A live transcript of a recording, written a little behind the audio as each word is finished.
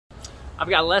I've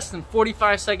got less than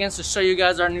 45 seconds to show you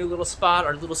guys our new little spot,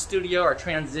 our little studio, our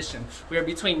transition. We are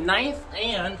between 9th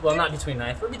and, well, not between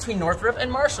 9th, we're between Northrop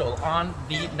and Marshall on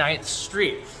the 9th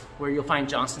Street, where you'll find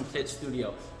Johnson Fit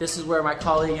Studio. This is where my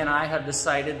colleague and I have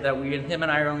decided that him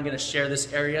and I are only gonna share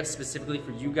this area specifically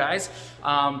for you guys.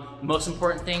 Most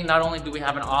important thing, not only do we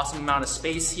have an awesome amount of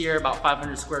space here, about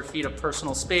 500 square feet of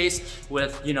personal space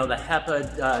with, you know, the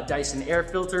HEPA Dyson air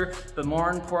filter, but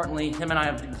more importantly, him and I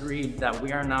have agreed that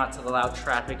we are not to allow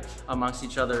traffic amongst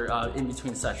each other in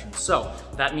between sessions. So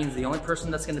that means the only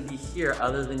person that's gonna be here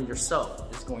other than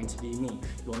yourself is going to be me.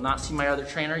 You will not see my other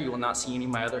trainer, you will not see any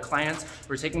of my other clients.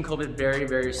 We're taking COVID very,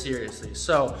 very seriously.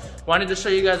 So wanted to show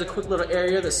you guys a quick little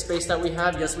area, the space that we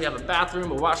have. Yes, we have a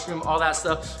bathroom, a washroom, all that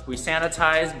stuff. We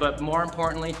sanitize, but more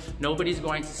importantly, nobody's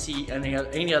going to see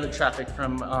any other traffic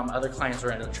from other clients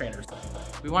or other trainers.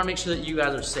 We want to make sure that you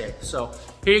guys are safe. So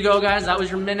here you go, guys. That was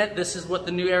your minute. This is what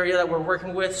the new area that we're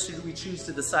working with, should we choose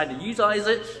to decide to utilize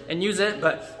it and use it,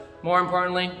 but more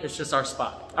importantly, it's just our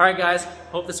spot. All right, guys,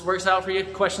 hope this works out for you.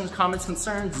 Questions, comments,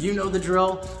 concerns, you know the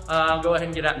drill. Go ahead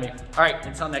and get at me. All right,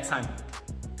 until next time.